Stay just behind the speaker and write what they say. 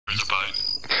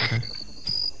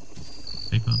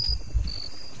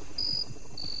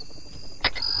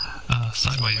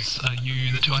sideways. Are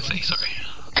you the 2IC? Sorry.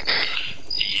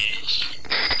 Yes.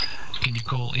 Can you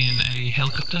call in a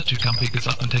helicopter to come pick us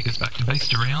up and take us back to base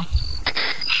to Rayon?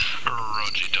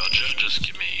 Roger Dodger, just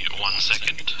give me 1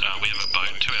 second. We have a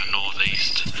boat to our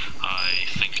northeast. I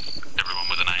think everyone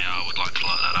with an AR would like to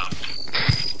light that up.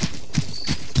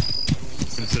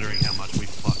 Considering how much we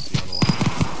fucked the other one.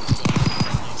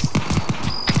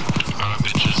 Alright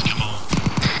bitches, come on.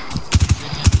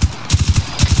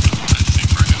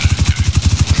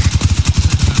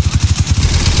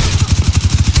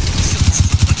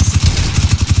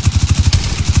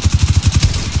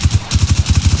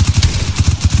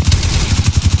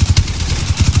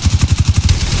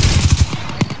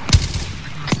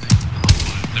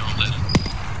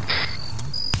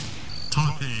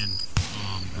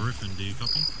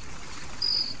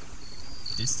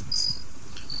 Distance.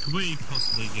 Could we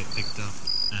possibly get picked up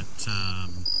at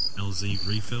LZ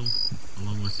refill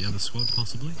along with the other squad,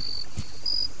 possibly?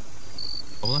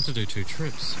 We'll have to do 2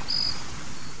 trips.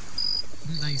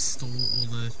 Didn't they store all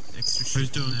the extra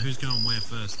shit? Who's going where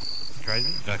first?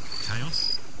 Crazy?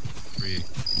 Chaos? For you.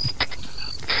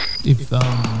 If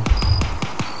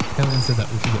Helen said that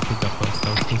we should get picked up first, I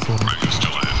was still sorting. Right, you're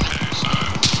still AFK, so...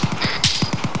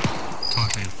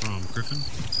 Taipan from Griffin.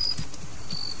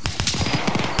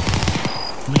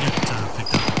 Can we get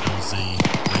picked up at LZ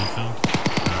refill?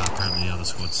 Apparently the other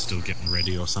squad's still getting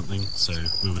ready or something, so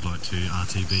we would like to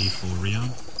RTB for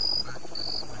Rian.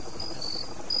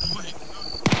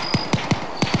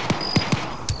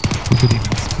 We could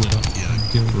even split up.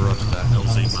 Yeah, roger that.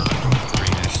 LZ mark,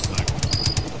 greenish, so...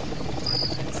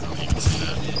 You can see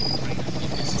that.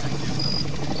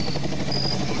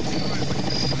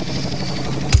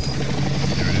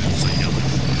 There it is, also yellow.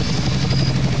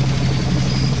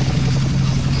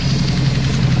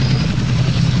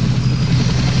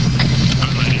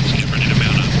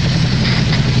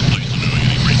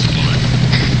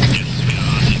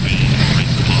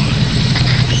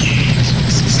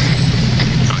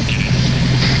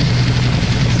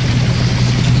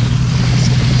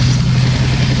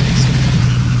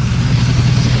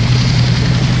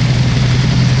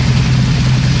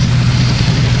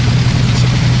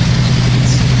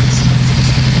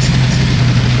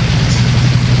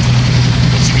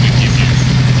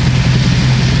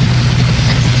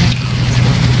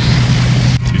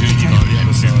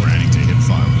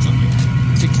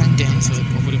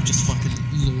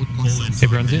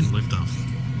 Everyone's in. Lift off.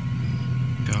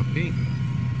 Copy.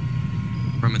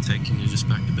 Arma, can you just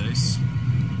back to base?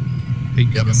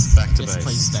 Yep, back to Yes, base.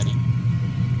 please, Daddy.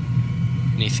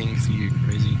 Anything for you,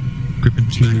 Crazy? Griffin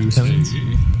 2 Helens.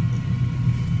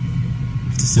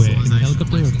 Where, in the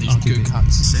helicopter or These RTB? goo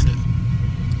cuts. Send it.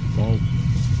 Whoa.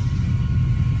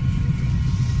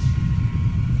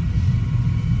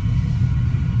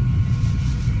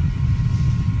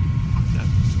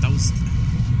 That was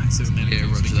massive amount of Yeah,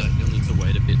 goods roger to that. get. You'll need to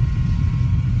wait a bit.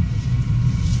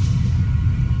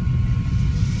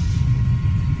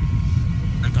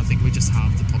 And I think we just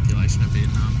halved the population of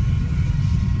Vietnam.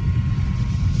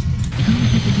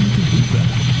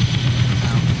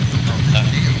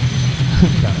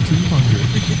 About 200.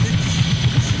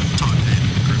 Taipan,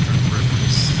 Griffin,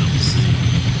 reference, LZ,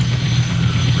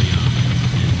 Rian,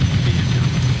 and Vietnam.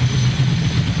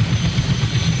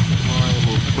 I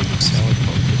will put this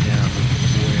helicopter down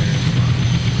wherever.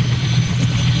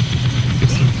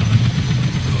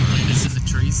 It's in the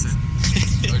trees then.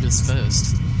 Lotus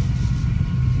first.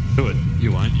 Do it. You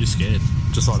won't. You're scared.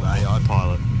 Just like the AI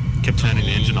pilot. Kept turning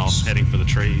the engine off, heading for the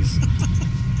trees.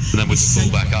 And then we'd pull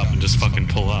back up and just fucking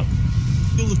pull up.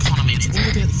 Fuel economy. It's all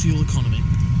about the fuel economy.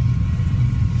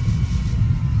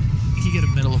 You can get a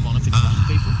Medal of Honor for killing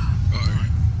people.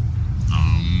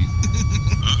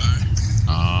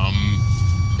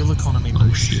 Fuel economy.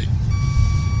 Oh shit.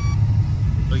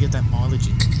 Gotta get that mileage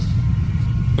in.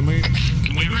 Can we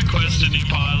request a new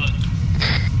pilot?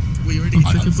 We already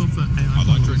I'd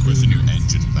like to request a new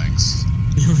engine, thanks.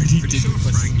 We already Pretty did sure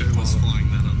request a Franco new was pilot. flying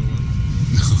that other one.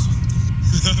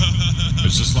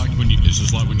 It's just like when you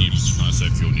just trying to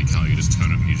save fuel in your car, you just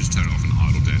turn it off and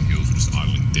idle down hills, or just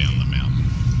idling down the mountain.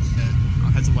 Yeah,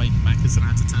 I had to wait in Macca's and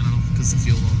I had to turn it off because the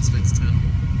fuel light was meant to turn on.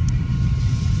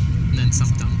 And then some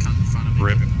dumb cunt in front of me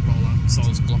Rip. roll up, so I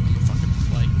was blocking the fucking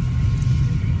plate.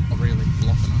 Not really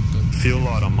blocking it, but Fuel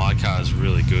light on my car is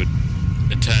really good.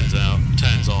 It turns off.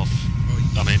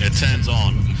 It turns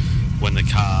on when the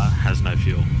car has no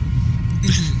fuel.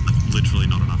 Literally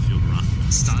not enough fuel to run. I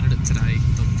started it today,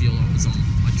 the fuel light was on,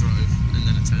 I drove, and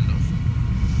then it turned off.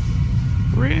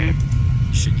 Rip.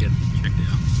 Should get checked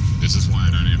out. This is why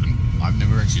I've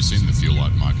never actually seen the fuel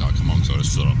light in my car come on, so I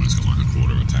just fill it up and it's got like a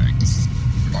quarter of a tank.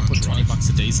 I put $20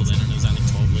 a diesel in and it was only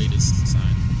 12 litres, so...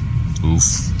 Oof.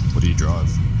 What do you drive?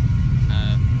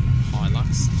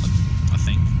 Hilux, I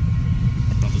think.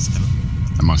 My brother's car.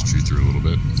 I must chew through a little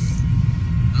bit.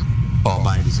 Oh,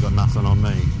 mate, he's got nothing on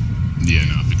me. Yeah,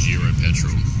 no, Pajero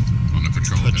petrol. On the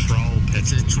petrol.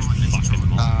 It's a Triton.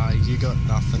 You got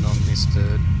nothing on this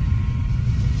bird.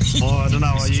 Oh, I don't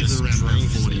know, I It's use just around drilling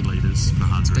 40 litres per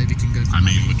 100. Baby can go. I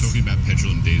mean, we're talking about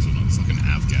petrol and diesel, not fucking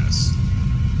avgas.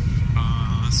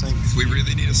 If we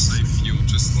really need a safe fuel,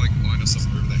 just like line us up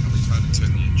over the helipad and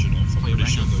turn the engine off. I'm pretty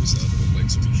sure those little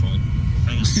legs will be fine.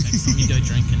 Hang on, next time you go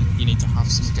drinking, you need to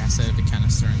huff some gas out of a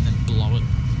canister and then blow it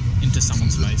into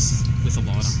someone's face with a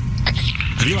lighter.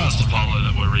 Have you asked Apollo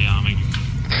that we're rearming?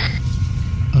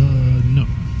 No.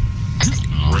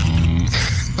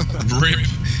 Rip.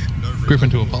 No rip. Griffin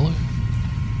to Apollo.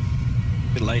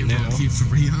 Bit late now. Thank you for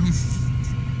rearm.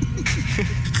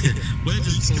 We're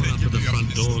just pulling up at the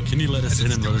front door. Can you let us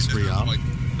in and let us rearm? Like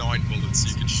 9 bullets,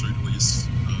 you can shoot at least.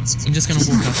 I'm just gonna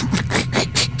walk up.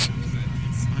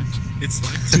 It's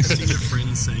like texting your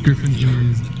friend saying... Griffin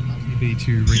is RTB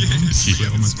to rearm.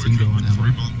 We're almost bingo on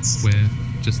ammo. We're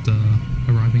just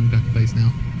arriving back at base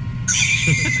now.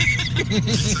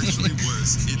 It's actually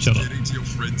worse. It's Shut up. getting to your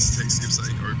friends, texting him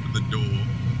saying open the door,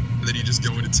 and then you just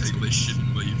go in and take all their shit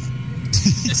and leave.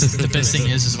 The best thing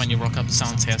is when you rock up to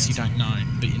someone's house you don't know,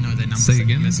 but you know their number. Say so you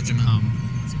again. message them.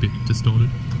 It's a bit distorted.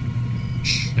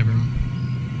 Everyone.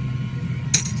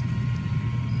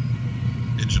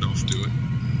 Engine off, do it.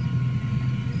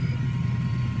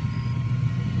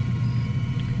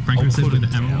 Franco said where the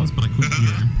ammo was, but I couldn't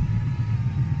hear him.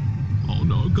 Oh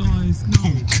no, guys! No,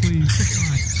 please,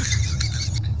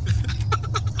 guys.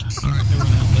 Alright,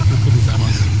 everyone out. Let's put this ammo.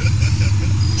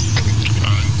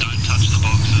 Alright, don't touch the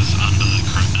boxes under the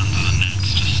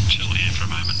nets. Just chill here for a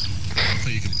moment. I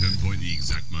thought you can pinpoint the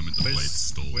exact moment the blade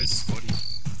stalls. Where's Spotty?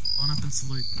 Line up and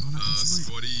salute. Line up and salute.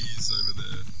 Spotty's over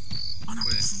there. Line up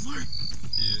and salute.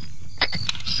 Yeah.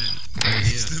 Over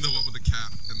here. The one with the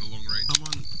cap and the long range. Come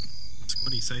on,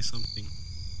 Squatty, say something.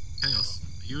 Chaos,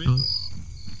 are you in? Hello?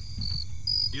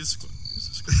 Here's the Squatty.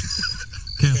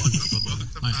 Chaos.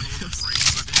 The panel of the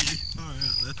brains over here. Oh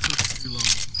yeah, that took too long.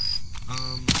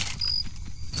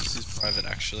 This is private,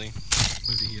 actually.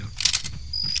 Over here.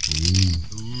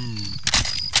 Ooh.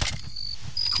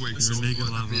 Quick, There's a someone mega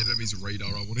line up lava. the enemy's radar.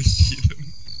 I want to hear them.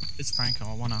 It's Franco.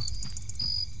 I wanna.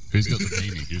 Who's got the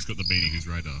beanie? Who's got the beanie? Who's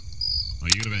radar? Oh,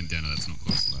 you got a bandana, that's not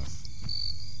close enough.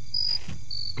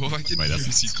 Well, I can Wait, use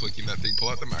that's- you clicking that thing. Pull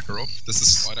out the Makarov. Does the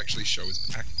slide actually show his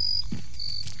back?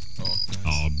 Oh, nice.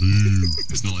 Oh, boo.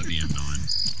 It's not like the M9.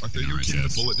 I thought you were Nice, getting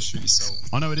yes. the bullet to shoot yourself.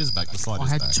 Oh no, it is back. The slide I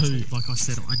is had back. 2. Like I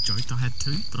said, I joked I had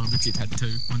 2, but I legit had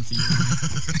 2. One for you.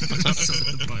 I just shot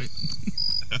at the boat.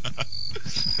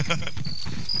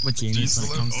 We're genius when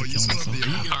it comes to you killing still have stuff.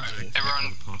 the Alright,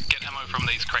 everyone, get ammo from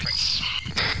these crates.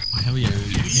 Oh, hell yeah. Now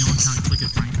I can't click at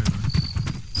Franco though.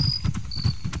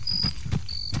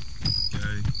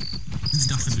 Okay. There's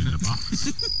nothing in it, but.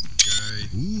 Okay.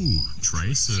 Ooh,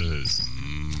 tracers.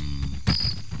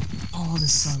 Oh,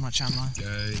 there's so much ammo.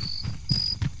 Okay.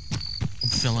 I'm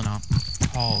filling up.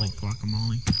 Holy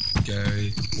guacamole.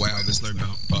 Okay. Wow, there's no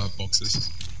boxes.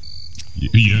 You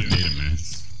don't need them, man.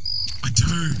 I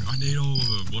do. I need all of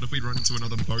them. What if we run into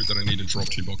another boat that I need to drop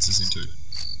 2 boxes into?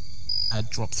 Had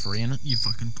drop 3 in it, you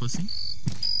fucking pussy.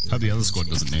 Hope the other squad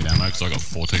doesn't need ammo because I got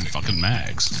 14 fucking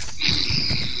mags.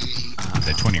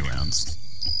 They're 20 rounds.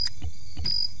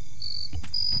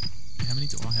 How many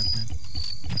do I have now?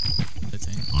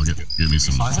 13. I'll give me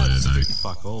some I Flair had though.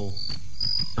 fuck all.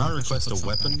 Can I request a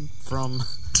weapon from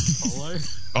Apollo?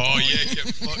 Oh yeah,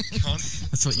 get fucked, cunt.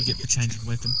 That's what you get for changing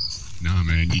weapon. No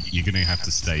man, you're gonna have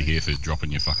to stay here for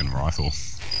dropping your fucking rifle.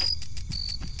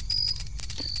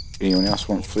 Anyone else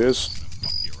want flares?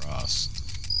 Fuck your ass.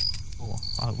 Oh,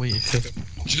 I wish.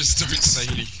 Just don't say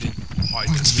anything. Hide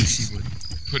I it. wish you would.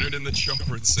 Put it in the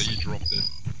chopper and say you dropped it.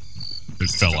 It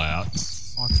fell out.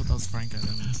 Oh, I thought that was Franco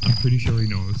then. I'm pretty sure he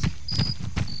knows.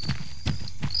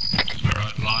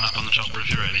 Alright, line up on the chopper if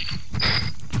you're ready.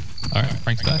 Alright,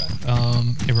 Frank's back.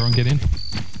 Everyone get in.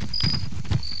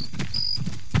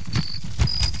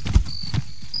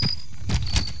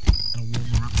 Gonna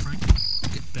warm her up, Frank.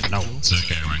 Get better. No, fuel. it's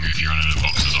okay, Ranger. If you run out of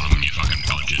boxes, I'm on your fucking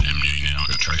budget MD now. I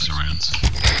got tracer rounds.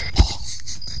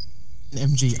 An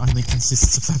MG only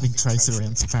consists of having tracer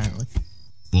rounds, apparently.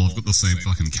 Well, I've got the same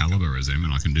fucking caliber as him,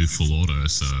 and I can do full auto,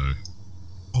 so.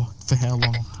 Oh, for how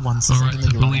long? 1 second Alright, and I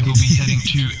then you're believe we'll be heading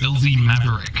to LZ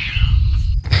Maverick.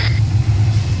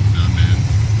 No man,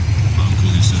 my uncle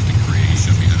who served in Korea, he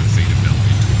showed me how to feed a belt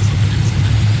into a fucking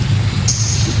infantry.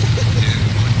 Yeah,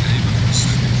 my neighbour who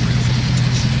served in Korea fucking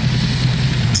touched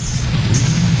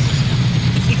me.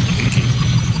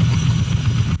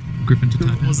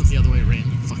 wasn't the other way around,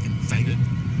 you fucking faggot.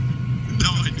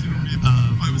 No, I didn't.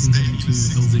 I was heading to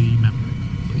LZ Maverick,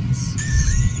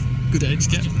 please. Good age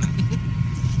gap.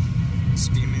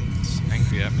 Steaming's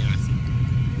angry at me, I think.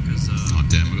 Because, oh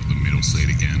damn, I got the middle seat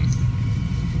again.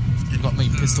 You got me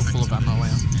pistol full of ammo,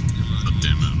 wow. God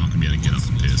damn it, I'm not gonna be able to get up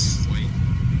and piss.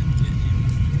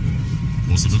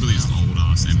 Also, look at these old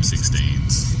ass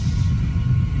M16s.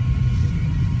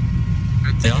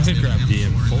 Yeah, I could grab the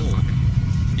M4.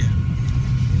 Yeah.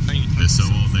 They're so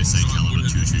old they say caliber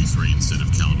 223 instead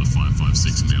of caliber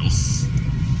 5.56 mil.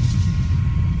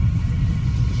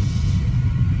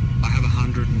 I have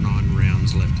 109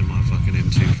 rounds left in my fucking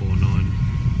M249.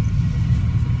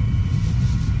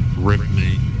 Rip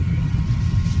me.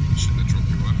 Shouldn't have dropped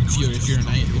your weapon.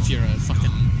 If you're a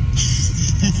fucking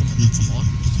that's a lot.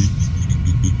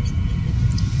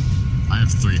 I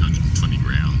have 320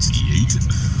 rounds. Yeet.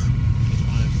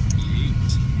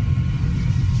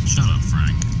 Shut up,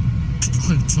 Frank.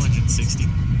 I have 260.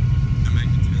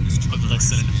 I've less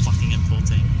than a fucking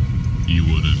M14. You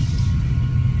wouldn't.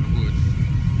 I would.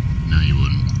 No, you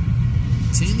wouldn't.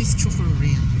 Turn this chopper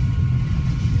around.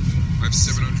 I have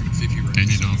 750 rounds. And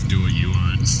you'd off do what you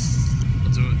want.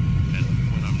 I'll do it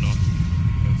when I'm not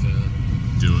over.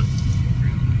 Do it.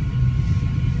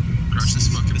 Crash this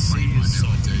fucking plane right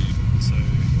now, I dare you. So I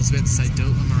was about to say, do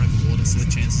it when we're over water, so the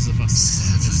chances of us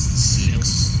 7,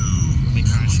 6, when we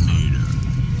crash. meter.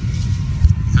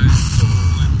 Hey,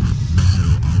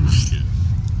 oh shit.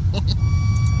 I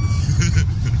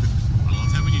love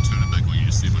how when you turn it back on, you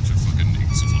just see a bunch of fucking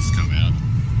exhaust come out.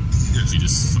 You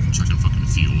just chucking fucking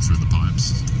fuel through the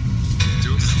pipes.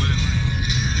 Do it slowly.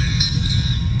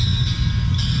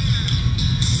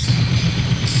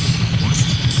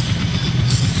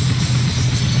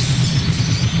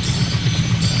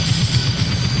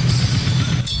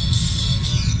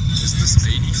 Is this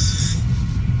 80s?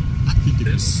 I think it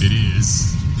is. It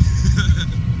is.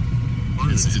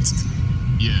 It's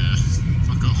yeah.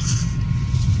 Fuck off.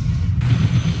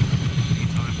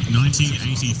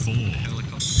 1984.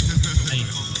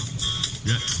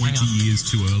 You're 20 years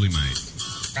too early, mate.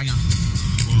 Hang on.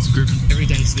 It's Griffin. Every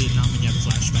day's Vietnam when you have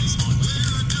flashbacks time.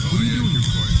 Oh yeah, good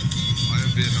point. I have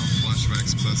Vietnam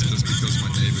flashbacks, but that's just because my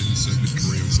neighbour who served in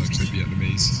Korea was actually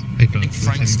Vietnamese. Hey, folks,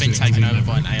 Frank's been taken over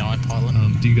by an AI pilot.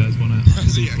 Do you guys want to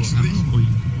see for Actually. ammo, or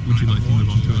would you like to move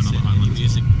on to another island?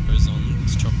 music goes on,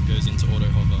 this chopper goes into auto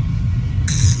hover.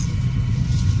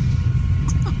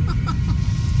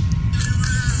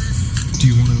 Do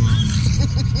you want to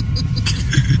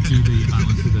do the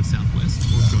island to the southwest,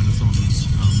 or join us on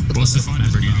What's the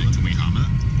finest Maverick music? Island? Can we hum it?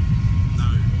 No.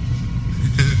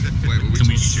 Wait, what Can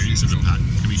we shoot to the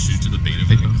Can we shoot to the beat of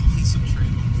Hey, it? folks.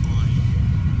 Concentrate on flying.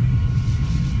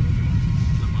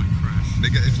 That might crash.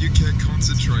 Nigga, if you can't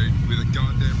concentrate with a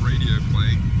goddamn radio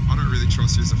playing, I don't really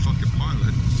trust you as a fucking pilot.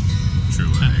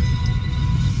 True, eh?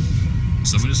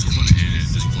 Someone just hop on air and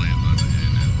just play it over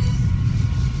air now.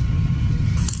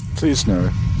 Please no.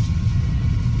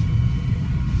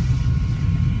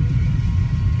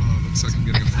 Oh, looks like I'm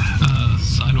getting a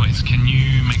Sideways, can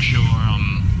you make sure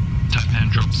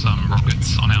Tatman drops some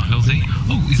rockets on our LZ?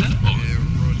 Oh, is that a boat? Yeah,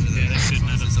 roger that. Yeah, they should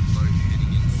know. There's a boat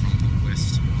heading in from the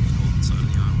west on the northern side of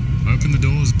the island. Open the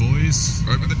doors, boys.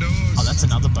 Open the doors! Oh, that's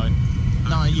another boat.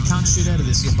 No, you can't shoot out of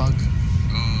this, you're bugged.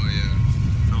 Oh, yeah.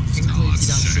 Technically, if you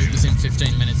don't shoot within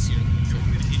 15 minutes, you... Do you want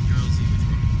me to hit your LZ with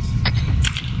rockets?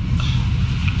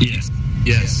 Yes.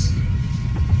 Yes.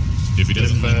 If he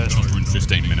doesn't leave the first- chopper in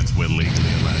 15 minutes, we're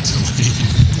legally allowed to leave.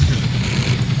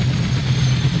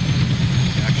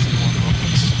 You actually want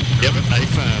rockets? Yeah, but A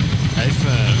firm.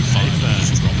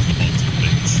 Just drop the bolt to the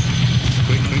beach.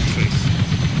 Quick.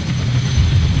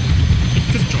 It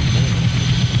could drop more.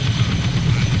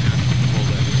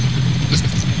 You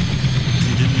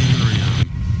didn't even react.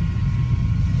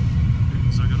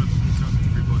 So I gotta pick up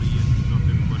everybody and knock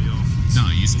everybody off. No,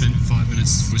 you spent 5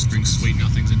 minutes whispering sweet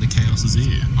nothings into Chaos's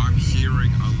ear. I'm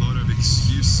hearing a lot of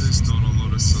excuses, not a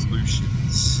lot of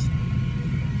solutions.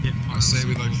 I say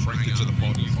we like Frank into the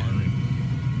body firing.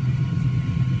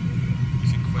 You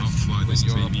can I'll question fly when this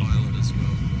you're baby. a pilot as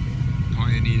well.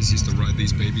 Pioneers used to ride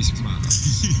these babies from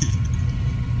Mars.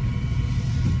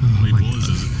 Oh Wait, my boys,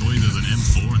 there's an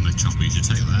M4 in the chopper, you should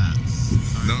take that.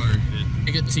 No.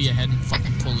 Take it to your head and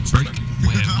fucking pull the trigger.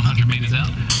 We're 100 meters out.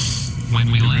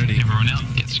 When we land, everyone out,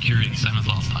 get security, same as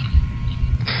last time.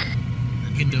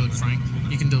 You can do it, Frank.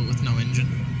 You can do it with no engine.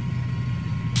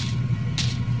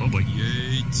 Oh boy.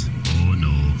 Yeet. Oh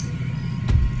no.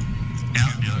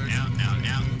 Out.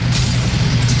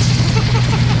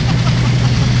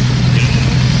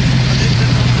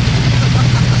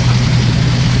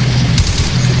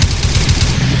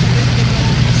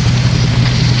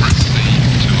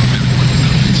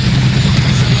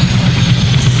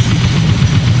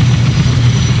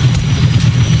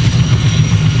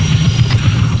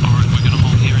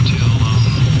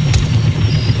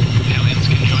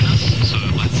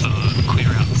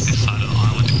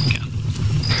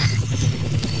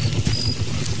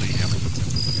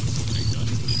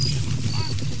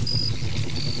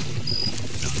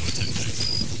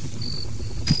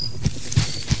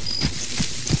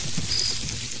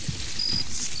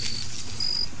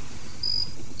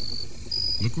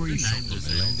 degree shot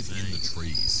They landed in the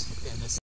trees.